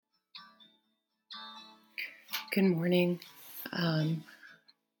Good morning. Um,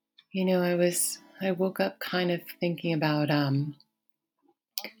 I woke up kind of thinking about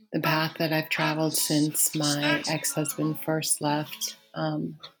the path that I've traveled since my ex-husband first left a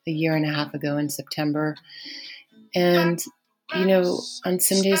year and a half ago in September. And, on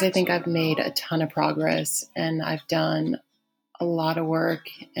some days I think I've made a ton of progress and I've done a lot of work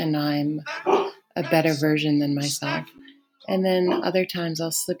and I'm a better version than myself. And then other times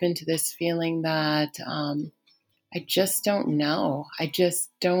I'll slip into this feeling that I just don't know. I just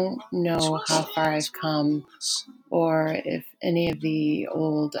don't know how far I've come or if any of the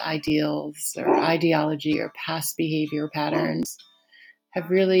old ideals or ideology or past behavior patterns have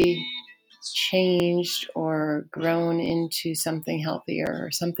really changed or grown into something healthier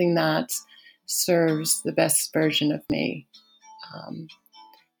or something that serves the best version of me. Um,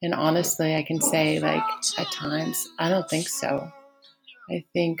 and honestly, I can say, like, at times, I don't think so. I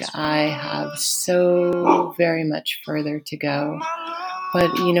think I have so very much further to go.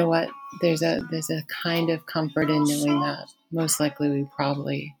 But you know what? There's a kind of comfort in knowing that most likely we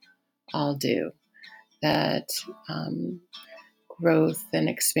probably all do. That growth and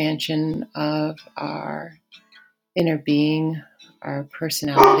expansion of our inner being, our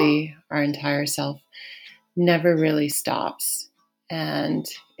personality, our entire self never really stops. And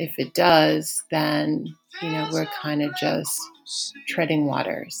if it does, then we're kind of just treading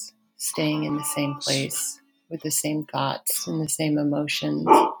waters, staying in the same place with the same thoughts and the same emotions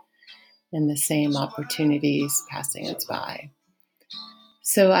and the same opportunities passing us by.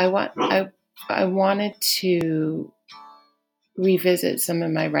 So I wanted to revisit some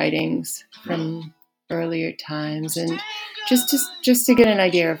of my writings from earlier times and just to get an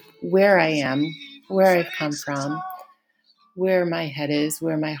idea of where I am, where I've come from, where my head is,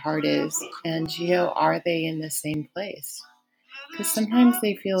 where my heart is, and are they in the same place? Because sometimes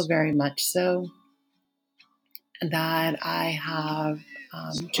they feel very much so that I have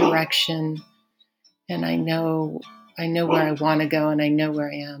direction and I know where I want to go and I know where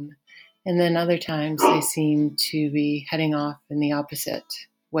I am. And then other times they seem to be heading off in the opposite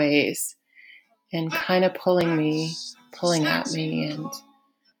ways and kind of pulling at me and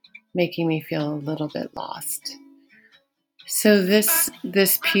making me feel a little bit lost. So this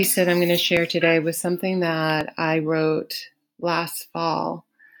piece that I'm going to share today was something that I wrote last fall.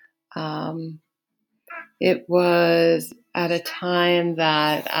 It was at a time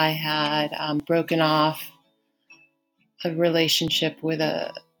that I had broken off a relationship with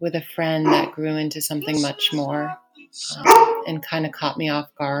a friend that grew into something much more, and kind of caught me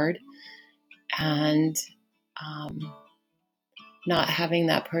off guard. And not having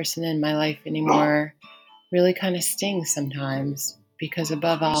that person in my life anymore really kind of stings sometimes, because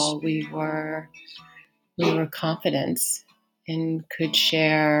above all, we were confident and could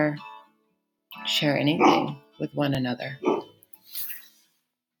share anything with one another.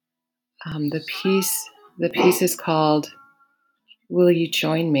 The piece is called "Will You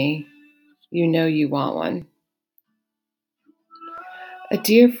Join Me? You Know You Want One." A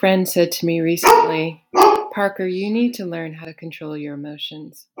dear friend said to me recently, "Parker, you need to learn how to control your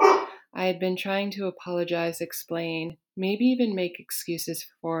emotions." I had been trying to apologize, explain, maybe even make excuses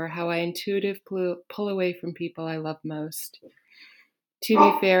for how I intuitively pull away from people I love most. To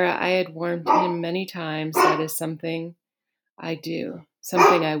be fair, I had warned him many times that is something I do,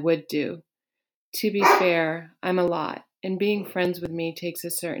 something I would do. To be fair, I'm a lot, and being friends with me takes a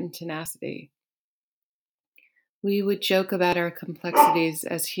certain tenacity. We would joke about our complexities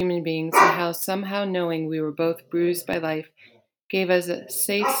as human beings and how somehow knowing we were both bruised by life gave us a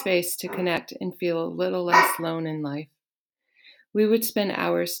safe space to connect and feel a little less alone in life. We would spend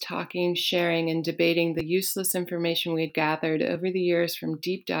hours talking, sharing, and debating the useless information we had gathered over the years from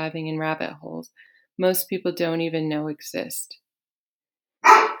deep diving in rabbit holes most people don't even know exist.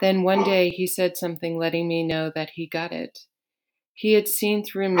 Then one day he said something letting me know that he got it. He had seen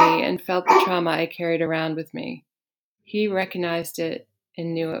through me and felt the trauma I carried around with me. He recognized it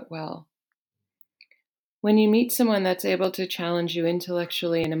and knew it well. When you meet someone that's able to challenge you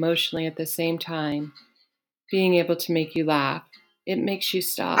intellectually and emotionally at the same time, being able to make you laugh, it makes you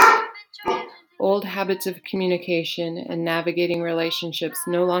stop. Old habits of communication and navigating relationships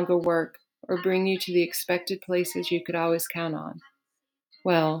no longer work or bring you to the expected places you could always count on.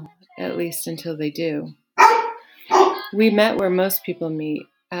 Well, at least until they do. We met where most people meet,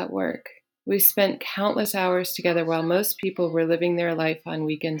 at work. We spent countless hours together while most people were living their life on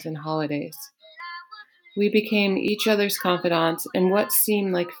weekends and holidays. We became each other's confidants and what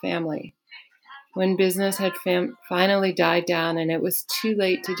seemed like family. When business had finally died down and it was too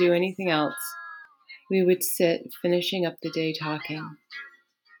late to do anything else, we would sit, finishing up the day talking.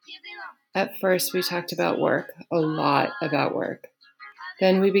 At first, we talked about work, a lot about work.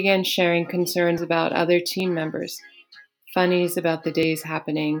 Then we began sharing concerns about other team members, funnies about the day's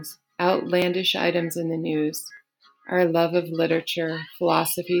happenings, outlandish items in the news, our love of literature,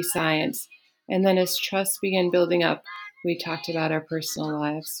 philosophy, science, and then as trust began building up, we talked about our personal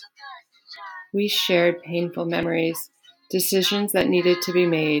lives. We shared painful memories, decisions that needed to be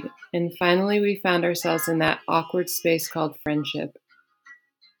made, and finally we found ourselves in that awkward space called friendship.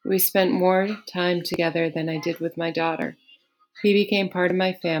 We spent more time together than I did with my daughter. He became part of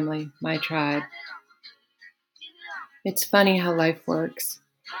my family, my tribe. It's funny how life works.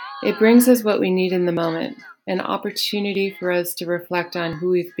 It brings us what we need in the moment, an opportunity for us to reflect on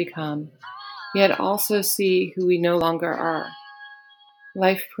who we've become, yet also see who we no longer are.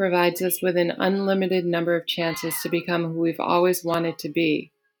 Life provides us with an unlimited number of chances to become who we've always wanted to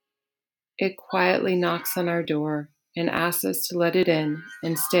be. It quietly knocks on our door and asks us to let it in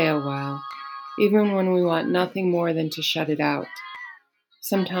and stay a while, even when we want nothing more than to shut it out.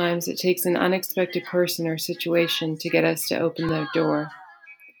 Sometimes it takes an unexpected person or situation to get us to open the door.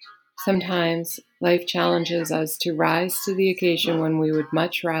 Sometimes life challenges us to rise to the occasion when we would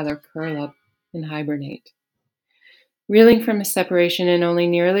much rather curl up and hibernate. Reeling from a separation and only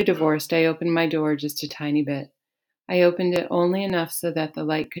nearly divorced, I opened my door just a tiny bit. I opened it only enough so that the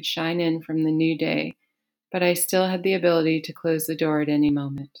light could shine in from the new day, but I still had the ability to close the door at any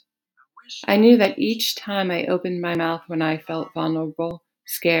moment. I knew that each time I opened my mouth when I felt vulnerable,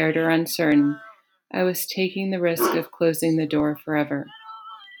 scared, or uncertain, I was taking the risk of closing the door forever.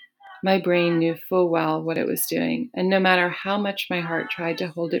 My brain knew full well what it was doing, and no matter how much my heart tried to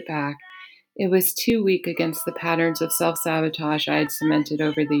hold it back, it was too weak against the patterns of self-sabotage I had cemented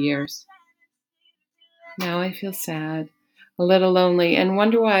over the years. Now I feel sad, a little lonely, and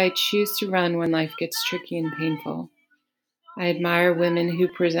wonder why I choose to run when life gets tricky and painful. I admire women who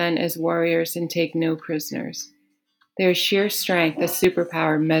present as warriors and take no prisoners. Their sheer strength, a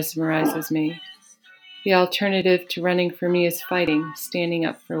superpower, mesmerizes me. The alternative to running for me is fighting, standing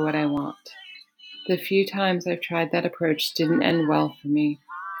up for what I want. The few times I've tried that approach didn't end well for me.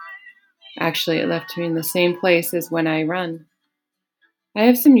 Actually, it left me in the same place as when I run. I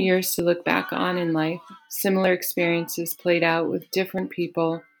have some years to look back on in life, similar experiences played out with different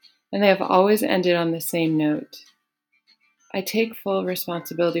people, and they have always ended on the same note. I take full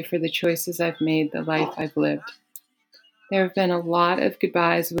responsibility for the choices I've made, the life I've lived. There have been a lot of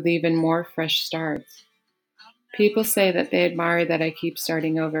goodbyes with even more fresh starts. People say that they admire that I keep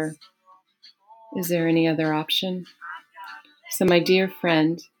starting over. Is there any other option? So, my dear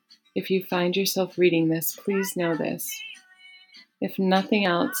friend, if you find yourself reading this, please know this. If nothing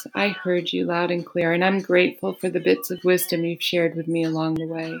else, I heard you loud and clear, and I'm grateful for the bits of wisdom you've shared with me along the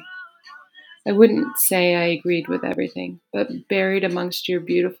way. I wouldn't say I agreed with everything, but buried amongst your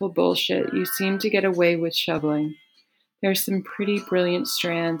beautiful bullshit, you seem to get away with shoveling. There are some pretty brilliant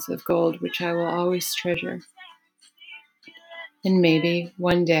strands of gold which I will always treasure. And maybe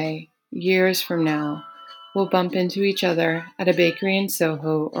one day, years from now, we'll bump into each other at a bakery in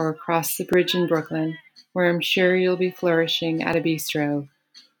Soho or across the bridge in Brooklyn, where I'm sure you'll be flourishing at a bistro,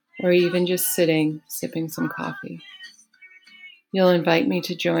 or even just sitting, sipping some coffee. You'll invite me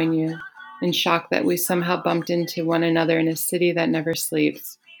to join you, in shock that we somehow bumped into one another in a city that never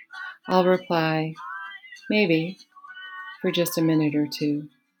sleeps. I'll reply, maybe, for just a minute or two,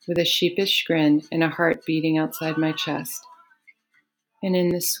 with a sheepish grin and a heart beating outside my chest. And in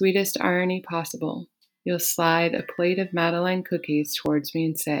the sweetest irony possible, you'll slide a plate of Madeleine cookies towards me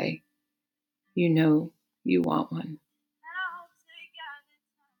and say, you know you want one.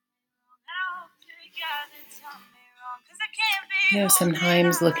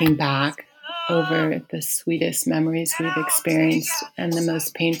 Sometimes looking back over the sweetest memories we've experienced and the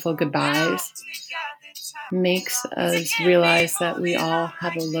most painful goodbyes makes us realize that we all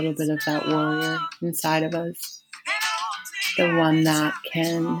have a little bit of that warrior inside of us. The one that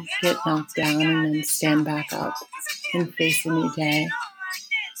can get knocked down and then stand back up and face a new day.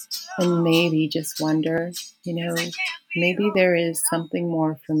 And maybe just wonder, maybe there is something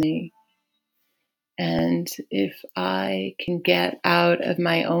more for me. And if I can get out of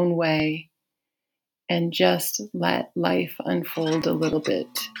my own way and just let life unfold a little bit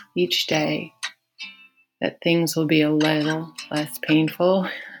each day, that things will be a little less painful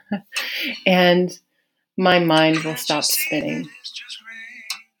and my mind will stop spinning.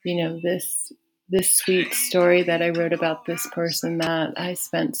 This sweet story that I wrote about this person that I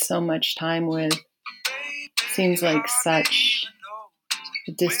spent so much time with seems like such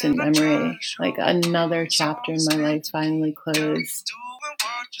a distant memory, like another chapter in my life finally closed.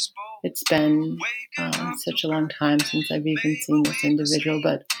 It's been such a long time since I've even seen this individual,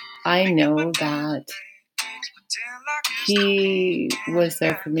 but I know that He was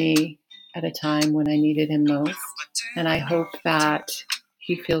there for me at a time when I needed Him most. And I hope that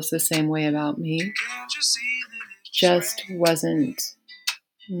He feels the same way about me. Just wasn't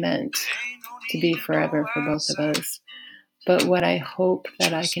meant to be forever for both of us. But what I hope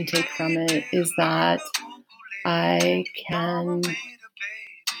that I can take from it is that I can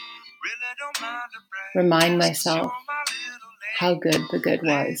remind myself how good the good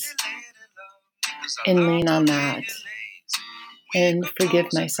was and lean on that and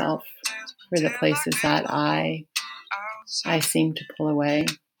forgive myself for the places that I seem to pull away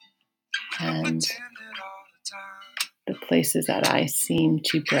and the places that I seem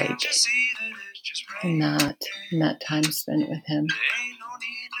to break in that time spent with Him.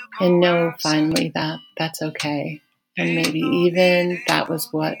 And know finally that that's okay. And maybe even that was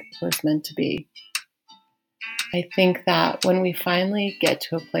what was meant to be. I think that when we finally get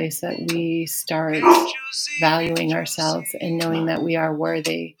to a place that we start valuing ourselves and knowing that we are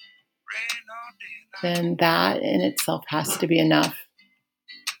worthy, then that in itself has to be enough.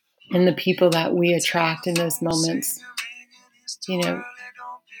 And the people that we attract in those moments,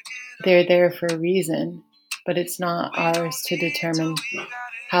 they're there for a reason, but it's not ours to determine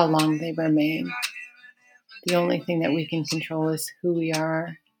how long they remain. The only thing that we can control is who we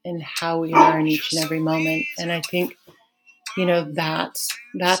are and how we are in each and every moment. And I think, that's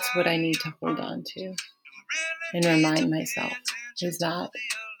what I need to hold on to and remind myself is that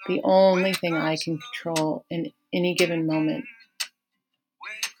the only thing I can control in any given moment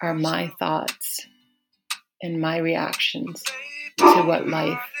are my thoughts and my reactions to what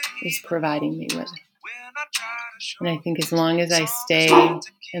life is providing me with. And I think as long as I stay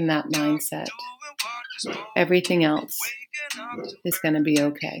in that mindset, everything else is going to be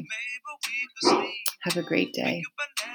okay. Have a great day.